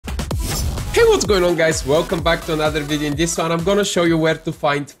Hey, what's going on, guys? Welcome back to another video. In this one I'm gonna show you where to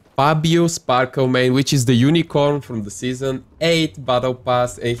find Fabio Sparklemane, which is the unicorn from the season 8 battle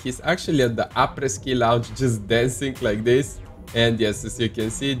pass, and he's actually at the après-ski lounge just dancing like this. And yes, as you can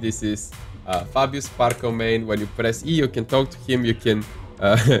see, this is Fabio Sparklemane. When you press E, you can talk to him, you can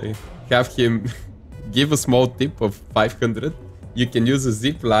have him give a small tip of 500. You can use a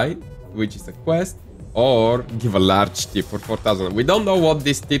zip line, which is a quest, or give a large tip for 4,000. We don't know what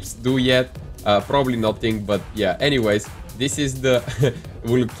these tips do yet, probably nothing, but yeah. Anyways, this is the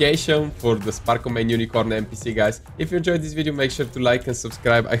location for the Sparklemane Unicorn NPC, guys. If you enjoyed this video, make sure to like and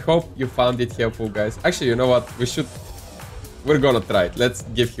subscribe. I hope you found it helpful, guys. Actually, you know what? We're gonna try it. Let's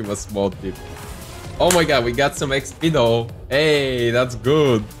give him a small tip. Oh my god, we got some XP though. Hey, that's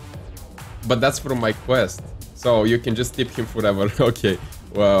good. But that's from my quest, so you can just tip him forever. Okay.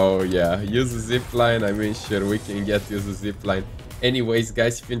 Well, yeah, use the zip line. I mean, sure, we can use the zip line. Anyways,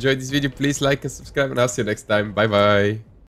 guys, if you enjoyed this video, please like and subscribe, and I'll see you next time. Bye bye.